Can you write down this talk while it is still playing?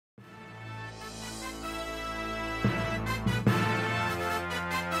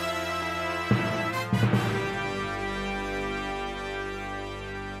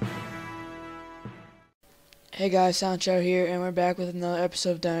Hey guys, Sound Shadow here, and we're back with another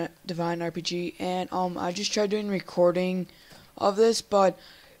episode of Divine RPG. And I just tried doing recording of this, but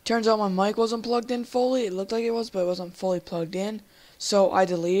turns out my mic wasn't plugged in fully. It looked like it was, but it wasn't fully plugged in. So I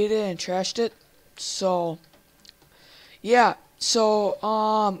deleted it and trashed it. So yeah,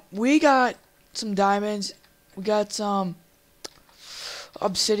 we got some diamonds, we got some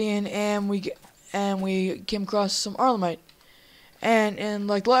obsidian, and we came across some arlemite. And in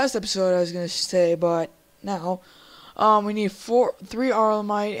like last episode, I was gonna say, but now, we need 3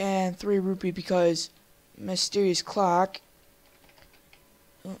 arlemite and 3 rupee because mysterious clock.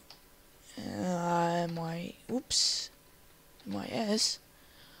 My S.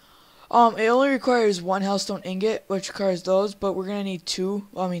 It only requires 1 hellstone ingot, which requires those, but we're gonna need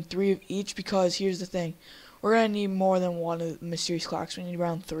 3 of each because here's the thing, we're gonna need more than 1 of the mysterious clocks. We need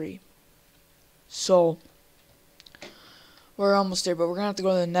around 3. So we're almost there, but we're gonna have to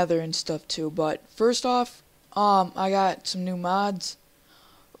go to the nether and stuff too. But first off, I got some new mods.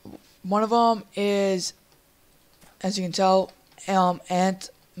 One of them is, as you can tell, I don't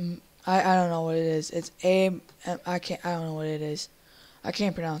know what it is. It's I don't know what it is. I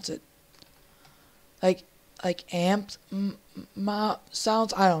can't pronounce it. Like amped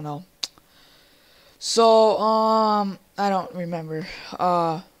sounds. I don't know. So I don't remember.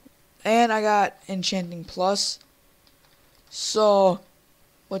 And I got enchanting plus. So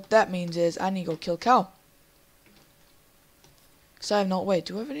what that means is I need to go kill cow. Cause I have no, wait,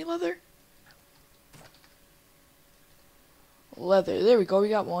 do I have any leather? Leather, there we go, we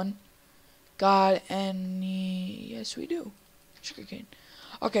got 1. Got any, yes we do. Sugarcane.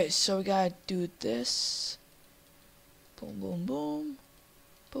 Okay, so we gotta do this. Boom, boom, boom.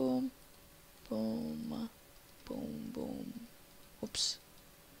 Boom. Boom. Boom, boom. Oops.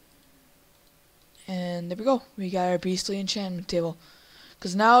 And there we go. We got our beastly enchantment table.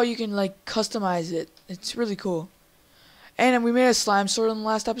 Because now you can like customize it. It's really cool. And then we made a slime sword in the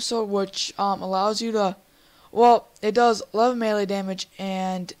last episode, which allows you to, well, it does 11 melee damage,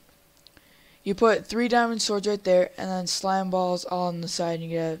 and you put 3 diamond swords right there, and then slime balls all on the side, and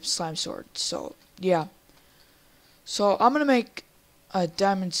you get a slime sword. So yeah. So I'm gonna make a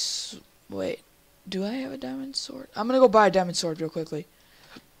diamond. Wait, do I have a diamond sword? I'm gonna go buy a diamond sword real quickly,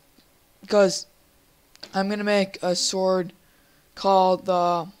 because I'm gonna make a sword called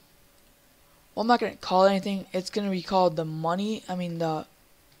the. Well, I'm not gonna call it anything. It's gonna be called the money.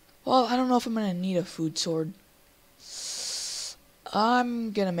 Well, I don't know if I'm gonna need a food sword.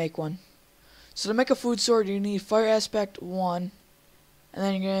 I'm gonna make one. So to make a food sword, you need fire aspect 1, and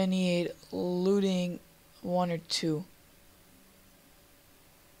then you're gonna need looting 1 or 2.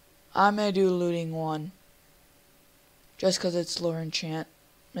 I'm gonna do looting 1, just because it's lower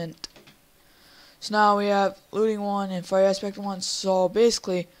enchantment. So now we have looting 1 and fire aspect 1. So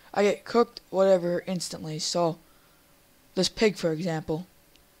basically, I get cooked whatever instantly. So this pig, for example,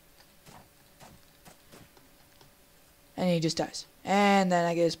 and he just dies. And then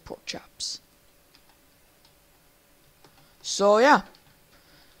I get his pork chops. So yeah,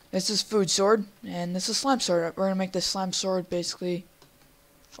 this is food sword, and this is slime sword. We're gonna make this slime sword basically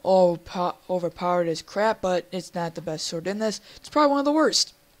overpowered as crap, but it's not the best sword in this. It's probably one of the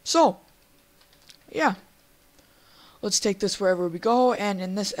worst. So yeah, let's take this wherever we go. And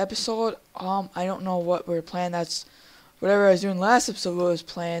in this episode, I don't know what we're planning. That's whatever I was doing last episode was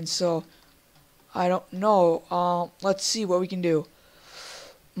planned. So I don't know. Let's see what we can do.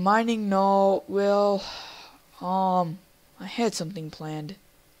 Mining, no. Will, I had something planned.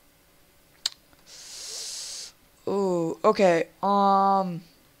 Ooh, okay. I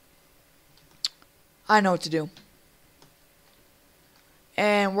know what to do.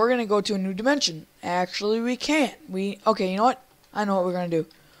 And we're gonna go to a new dimension. Actually, we can't. Okay, you know what? I know what we're gonna do.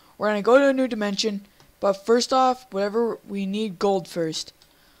 We're gonna go to a new dimension, but first off, we need gold first.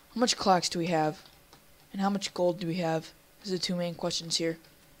 How much clocks do we have? And how much gold do we have? These are the 2 main questions here.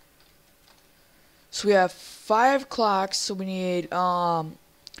 So we have 5 clocks, so we need 4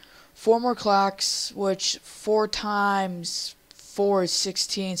 more clocks, which 4 times 4 is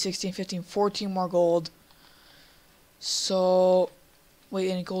 16, 16, 15, 14 more gold. So wait,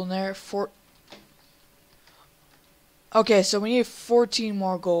 any gold in there? Okay, so we need 14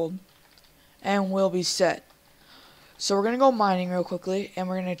 more gold, and we'll be set. So we're gonna go mining real quickly, and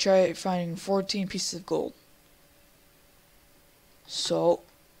we're gonna try finding 14 pieces of gold. So,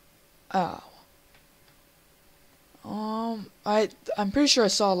 I'm pretty sure I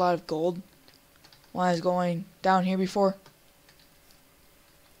saw a lot of gold when I was going down here before.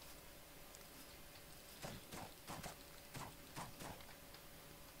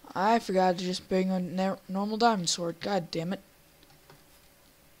 I forgot to just bring a normal diamond sword. God damn it.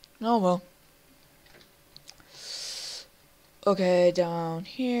 Oh well. Okay, down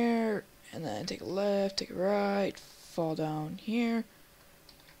here, and then take a left, take a right, fall down here,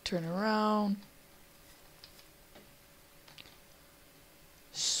 turn around.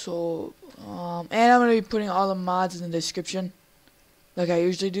 So, and I'm going to be putting all the mods in the description, like I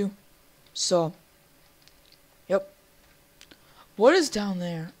usually do. So, yep. What is down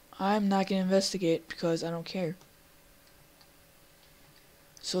there? I'm not going to investigate because I don't care.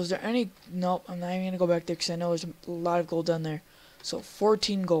 So is there any... Nope, I'm not even going to go back there because I know there's a lot of gold down there. So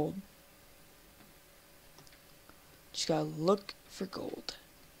 14 gold. Just gotta look for gold.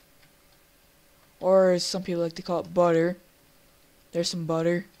 Or as some people like to call it, butter. There's some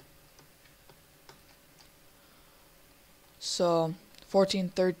butter. So 14,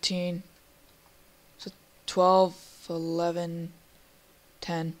 13. So 12, 11,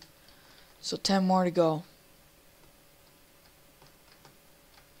 10. So 10 more to go.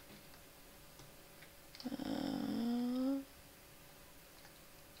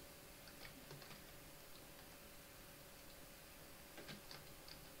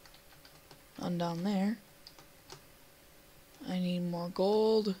 On down there. I need more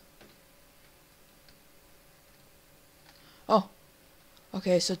gold. Oh.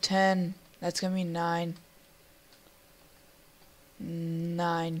 Okay, so 10. That's gonna be 9.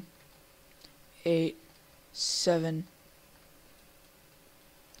 9. 8. 7.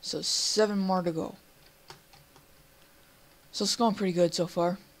 So 7 more to go. So it's going pretty good so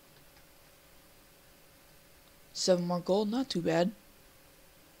far. 7 more gold, not too bad.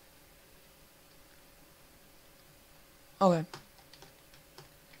 Okay.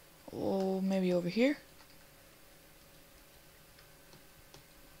 Oh, maybe over here.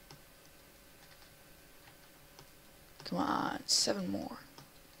 Come on, 7 more.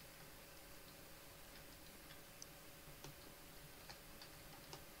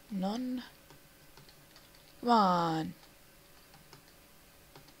 None. Come on.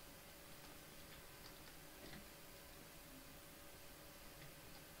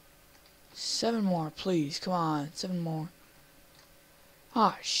 Seven more, please. Come on, 7 more.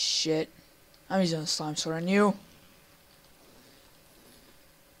 Ah, shit. I'm using a slime sword on you.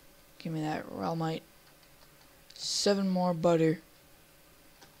 Give me that realmite. 7 more butter.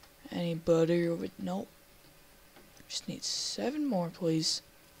 Any butter over? Nope. Just need 7 more, please.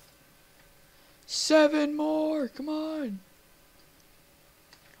 7 more! Come on!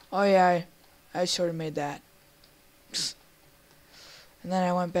 Oh yeah, I sort of made that. And then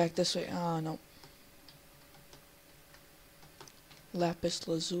I went back this way. Oh, no. Lapis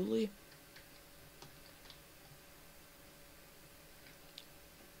lazuli.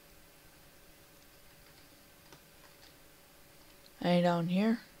 Any down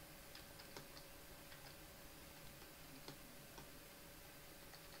here?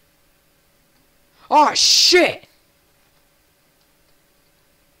 Oh, shit!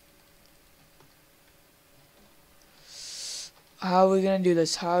 How are we gonna do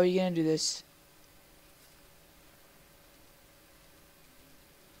this? How are we gonna do this?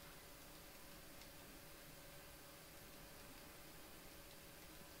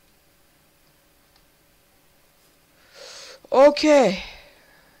 Okay.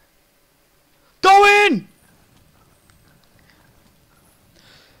 Go in!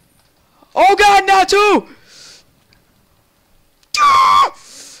 Oh god, not two! Ah!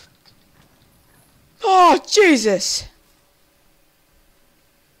 Oh, Jesus!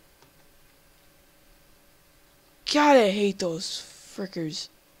 God, I hate those frickers.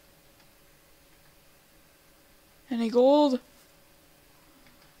 Any gold?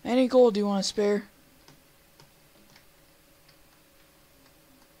 Any gold do you want to spare?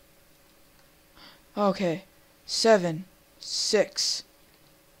 Okay. 7. 6.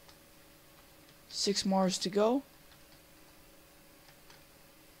 6 more to go.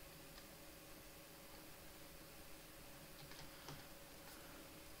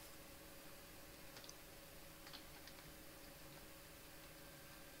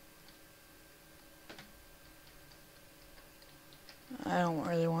 I don't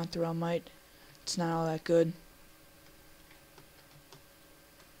really want the realmite. It's not all that good.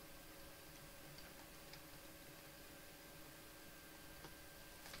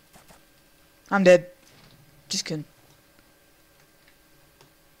 I'm dead. Just kidding.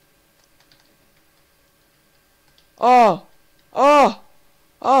 Oh! Oh!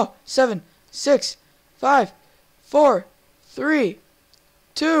 Oh! 7, 6, 5, 4, 3,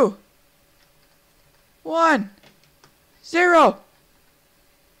 2, 1, 0!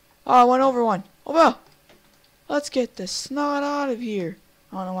 Oh, I went over 1. Oh well. Let's get the snot out of here.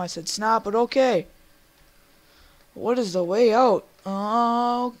 I don't know why I said snot, but okay. What is the way out?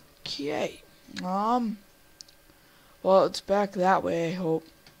 Okay. Well, it's back that way, I hope.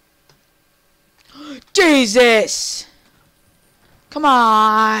 Jesus! Come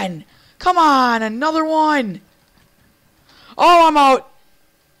on! Come on! Another one! Oh, I'm out!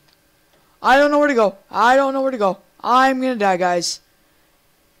 I don't know where to go. I don't know where to go. I'm gonna die, guys.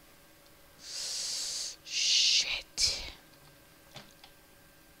 Shit.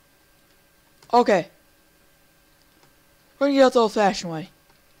 Okay. We're gonna get out the old-fashioned way.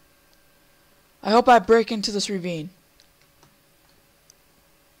 I hope I break into this ravine.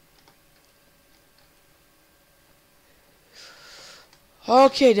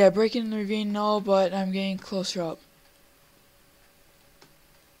 Okay, did I break into the ravine? No, but I'm getting closer up.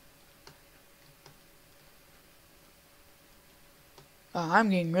 I'm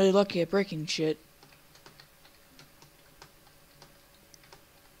getting really lucky at breaking shit.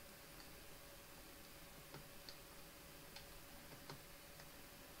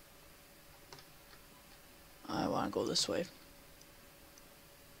 I want to go this way.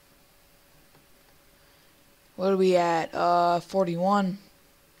 What are we at? 41.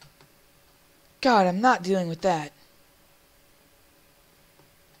 God, I'm not dealing with that.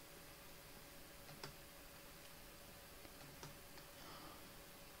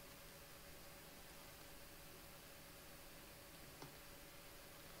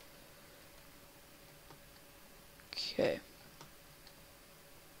 Okay.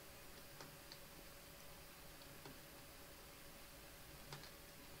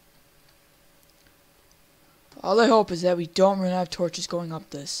 All I hope is that we don't run out of torches going up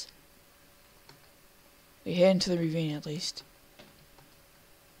this. We head into the ravine at least.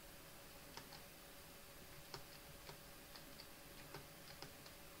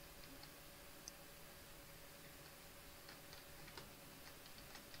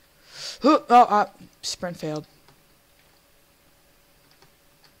 Oh, sprint failed.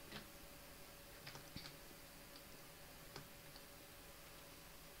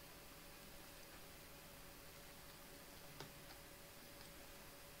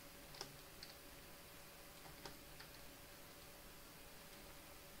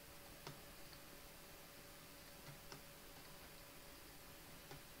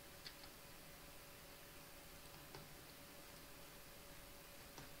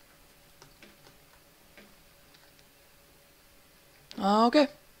 Okay.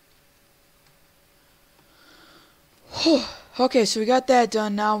 Okay, so we got that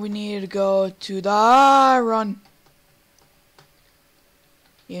done. Now we need to go to the run.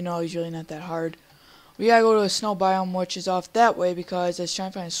 You know, he's really not that hard. We gotta go to a snow biome, which is off that way because I was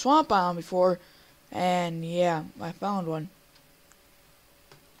trying to find a swamp biome before, and yeah, I found one.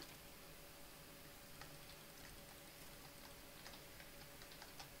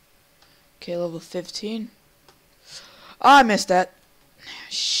 Okay, level 15. Oh, I missed that.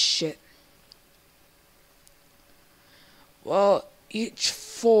 Shit. Well, each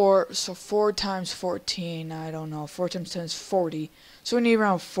 4, so 4 times 14, I don't know. 4 times 10 is 40. So we need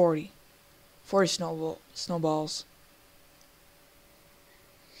around 40. 40 snowballs.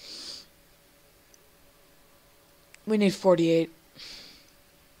 We need 48.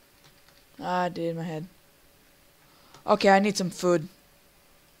 I did in my head. Okay, I need some food.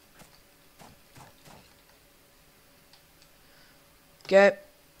 Okay,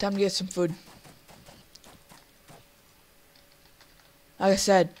 time to get some food. Like I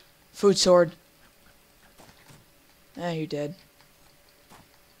said, food sword. Ah, you're dead.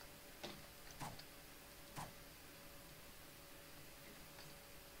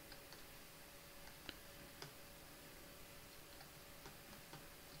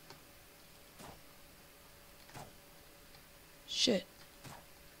 Shit.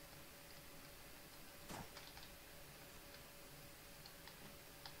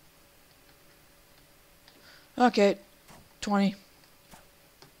 Okay, 20.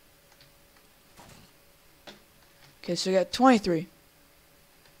 Okay, so we got 23.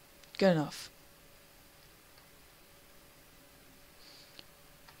 Good enough.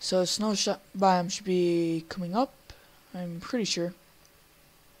 So snow biome should be coming up. I'm pretty sure.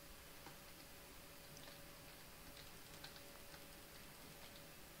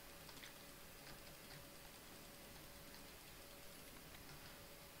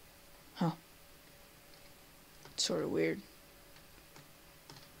 Huh. It's sort of weird.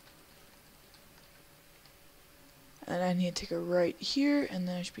 And I need to take a right here, and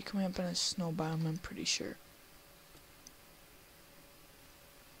then I should be coming up on a snow biome, I'm pretty sure.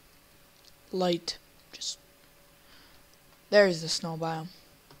 Light. Just... There's the snow biome.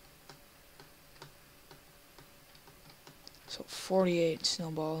 So 48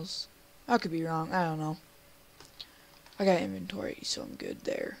 snowballs. I could be wrong, I don't know. I got inventory, so I'm good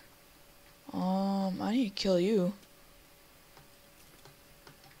there. I need to kill you.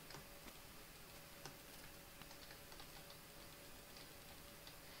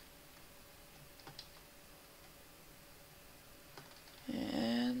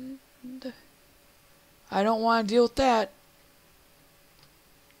 I don't want to deal with that.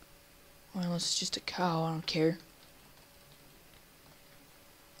 Well, unless it's just a cow, I don't care.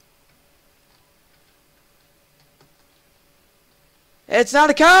 It's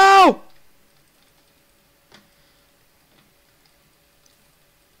not a cow!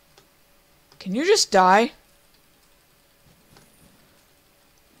 Can you just die?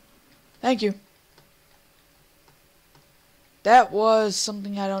 Thank you. That was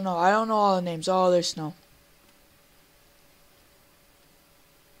something I don't know. I don't know all the names. Oh, there's snow.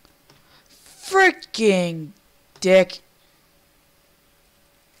 Freaking dick.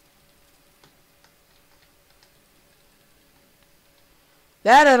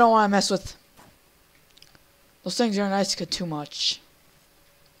 That I don't want to mess with. Those things are nice to get too much.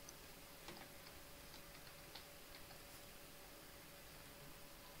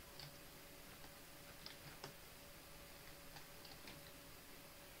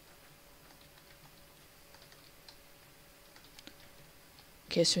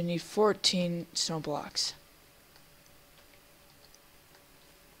 Okay, so we need 14 snow blocks.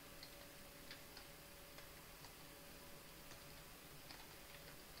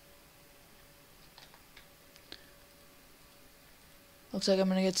 Looks like I'm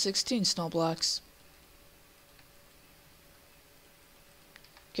gonna get 16 snow blocks.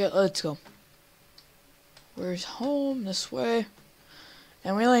 Okay, let's go. Where's home? This way.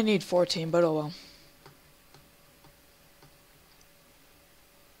 And we only need 14, but oh well.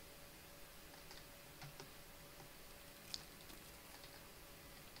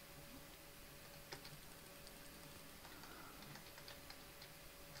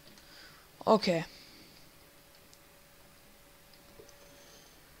 Okay.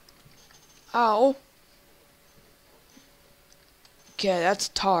 Ow. Okay, that's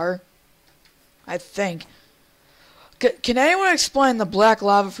tar. I think. Can anyone explain the black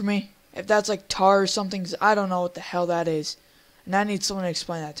lava for me? If that's like tar or something, I don't know what the hell that is. And I need someone to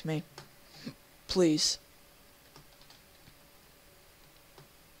explain that to me. Please.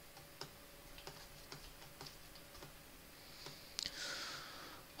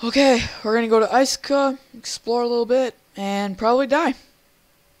 Okay, we're gonna go to Icica, explore a little bit, and probably die.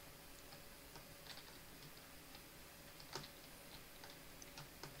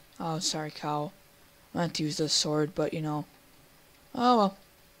 Oh, sorry, cow. I meant to use the sword, but you know. Oh well.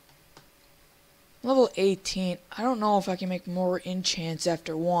 Level 18. I don't know if I can make more enchants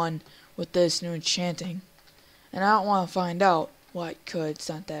after 1 with this new enchanting. And I don't want to find out. Well, I could. It's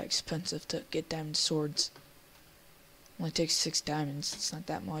not that expensive to get diamond swords. Only takes 6 diamonds. It's not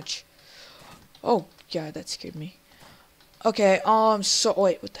that much. Oh, God, that scared me. Okay, so,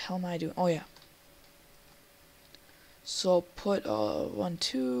 wait, what the hell am I doing? Oh, yeah. So, put, 1,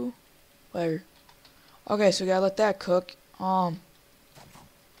 2, where? Okay, so we gotta let that cook. Where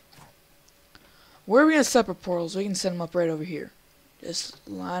are we gonna set up portals? We can set them up right over here. Just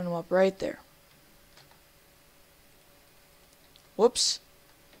line them up right there. Whoops.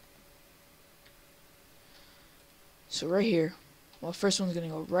 So right here. Well, first one's gonna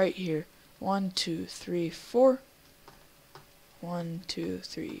go right here. 1, 2, 3, 4. 1, 2,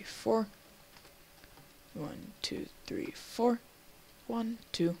 3, 4. 1, 2, 3, 4. 1,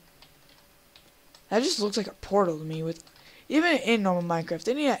 2. That just looks like a portal to me. With even in normal Minecraft,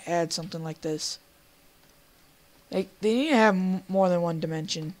 they need to add something like this. Like they need to have more than one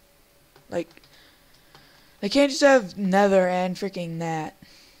dimension. Like they can't just have Nether and freaking that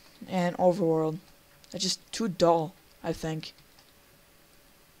and Overworld. That's just too dull, I think.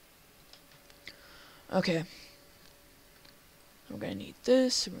 Okay. We're gonna need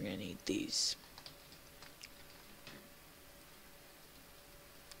this, and we're gonna need these.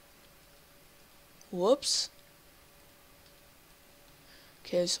 Whoops.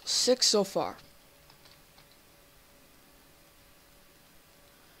 Okay, so 6 so far.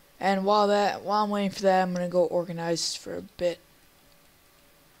 And while I'm waiting for that, I'm gonna go organize for a bit.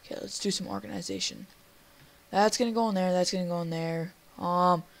 Okay, let's do some organization. That's gonna go in there. That's gonna go in there.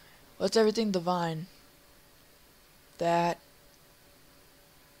 What's everything divine? That.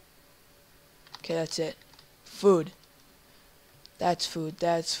 Okay, that's it. Food. That's food.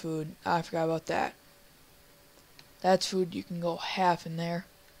 That's food. I forgot about that. That's food. You can go half in there.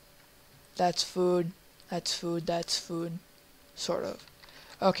 That's food. That's food. That's food. Sort of.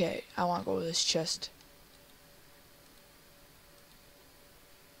 Okay, I want to go with this chest.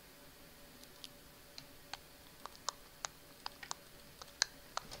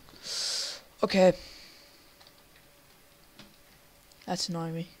 Okay. That's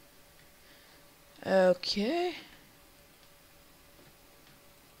annoying me. Okay.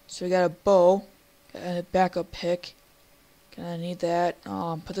 So we got a bow. Got a backup pick. Gonna need that.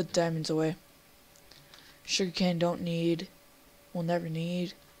 Put the diamonds away. Sugarcane don't need. We'll never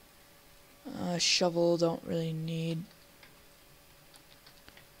need. Shovel don't really need.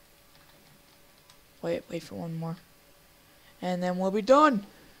 Wait for one more. And then we'll be done.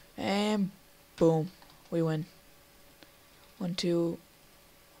 And boom. We win. 1, 2,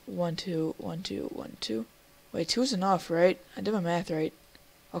 1, 2, 1, 2, 1, 2. Wait, 2's enough, right? I did my math right.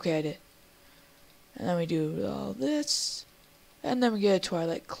 Okay, I did. And then we do all this. And then we get a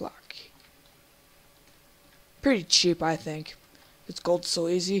twilight clock. Pretty cheap, I think. It's gold so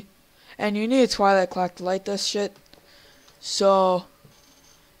easy. And you need a twilight clock to light this shit. So,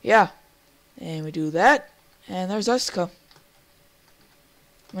 yeah. And we do that. And there's Icica.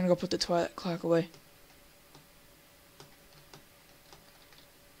 I'm gonna go put the twilight clock away.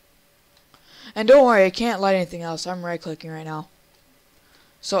 And don't worry, I can't light anything else. I'm right clicking right now.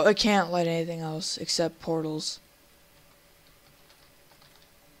 So I can't light anything else except portals.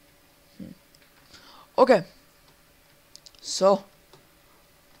 Okay. So,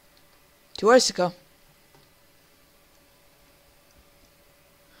 to Icica.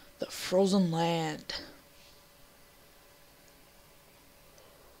 The frozen land.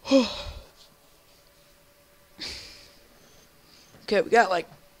 Okay, we got like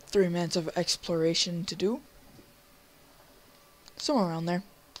 3 minutes of exploration to do. Somewhere around there.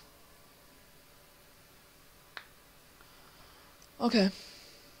 Okay.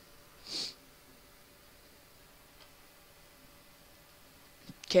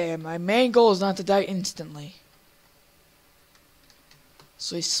 Okay, my main goal is not to die instantly.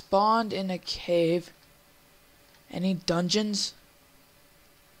 So we spawned in a cave. Any dungeons?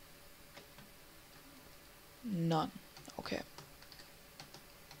 None. Okay.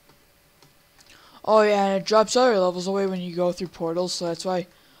 Oh yeah, and it drops all your levels away when you go through portals, so that's why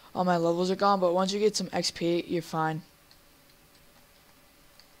all my levels are gone, but once you get some XP, you're fine.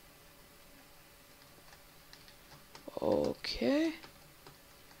 Okay.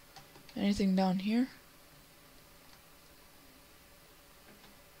 Anything down here?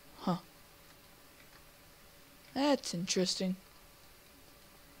 Huh. That's interesting.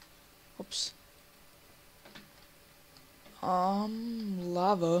 Oops.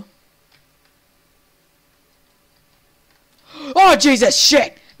 Lava. Oh, Jesus,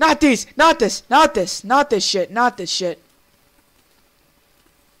 shit! Not these! Not this! Not this! Not this shit! Not this shit!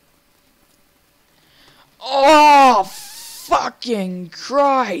 Oh, fucking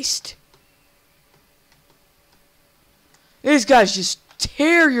Christ! These guys just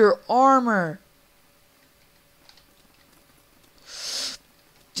tear your armor.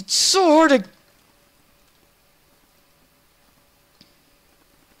 It's so hard to...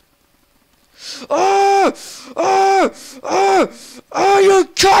 Oh! Oh! Oh! Oh, you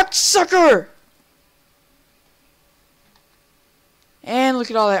cocksucker! And look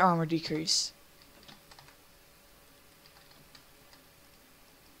at all that armor decrease.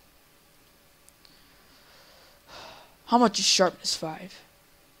 How much is sharpness 5?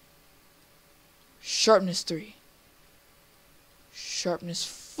 Sharpness 3. Sharpness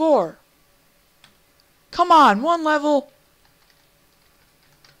 4. Come on, 1 level.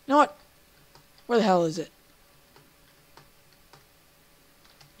 You know what? Where the hell is it?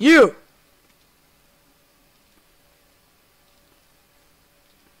 You!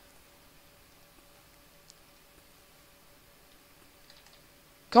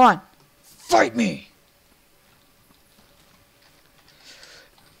 Come on. Fight me!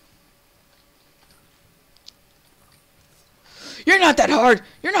 You're not that hard.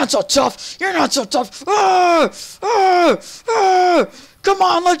 You're not so tough. You're not so tough. Ah! Ah! Ah! Come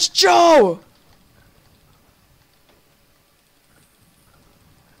on, let's go!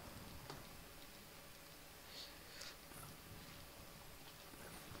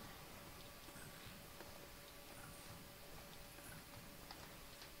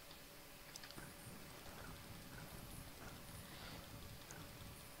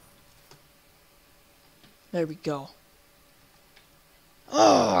 There we go.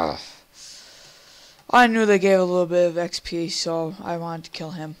 Ugh. I knew they gave a little bit of XP, so I wanted to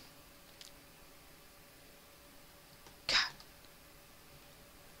kill him. God.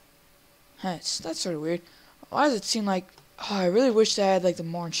 That's sort of weird. Why does it seem like... Oh, I really wish they had like the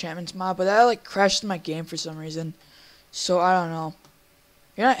more enchantments mod, but that like crashed my game for some reason. So I don't know.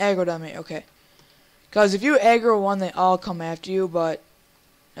 You're not aggroed on me, okay. Because if you aggro one, they all come after you, but...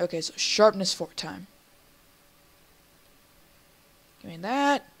 Okay, so sharpness 4 time. Give me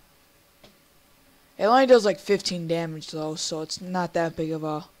that. It only does like 15 damage though, so it's not that big of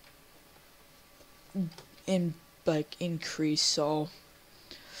a increase, so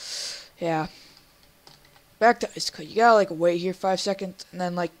yeah. back to ice cut. You gotta like wait here 5 seconds and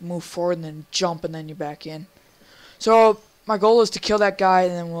then like move forward and then jump and then you're back in. So my goal is to kill that guy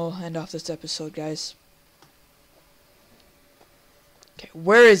and then we'll end off this episode, guys. Okay,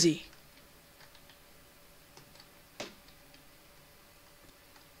 where is he?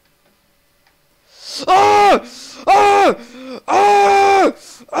 Oh! Oh! Oh!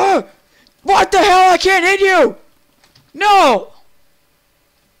 Oh! What the hell? I can't hit you! No!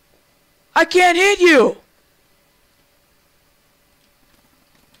 I can't hit you!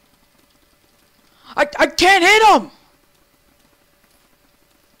 I can't hit him!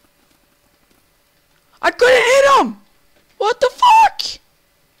 I couldn't hit him! What the fuck?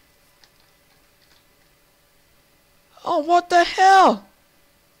 Oh, what the hell?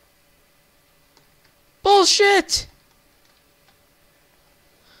 Bullshit!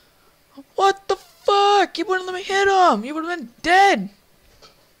 What the fuck? You wouldn't let me hit him! You would have been dead!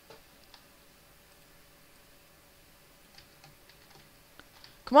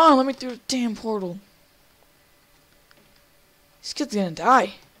 Come on, let me through the damn portal. This kid's gonna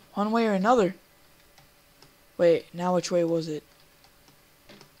die. One way or another. Wait, now which way was it?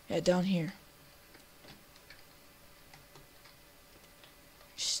 Yeah, down here.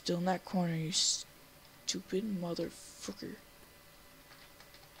 You're still in that corner, you stupid motherfucker.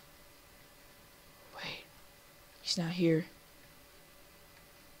 Wait, he's not here.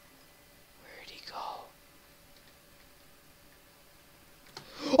 Where'd he go?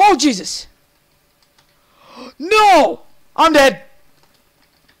 Oh, Jesus! No! I'm dead!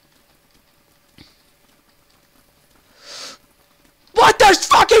 What? There's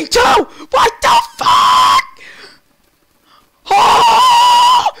fucking two! What the fuck?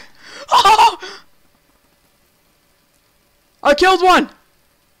 Oh! Oh! I killed one!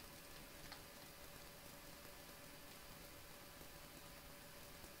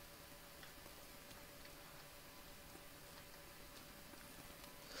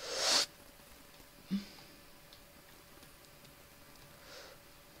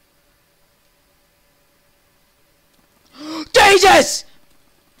 Jesus!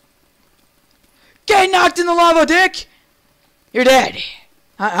 Get knocked in the lava, dick! You're dead.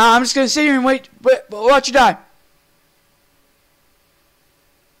 I'm just gonna sit here and wait, watch you die.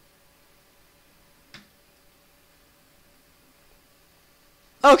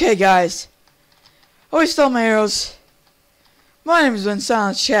 Okay, guys. Always stole my arrows. My name has been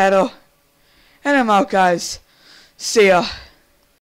Silent Shadow. And I'm out, guys. See ya.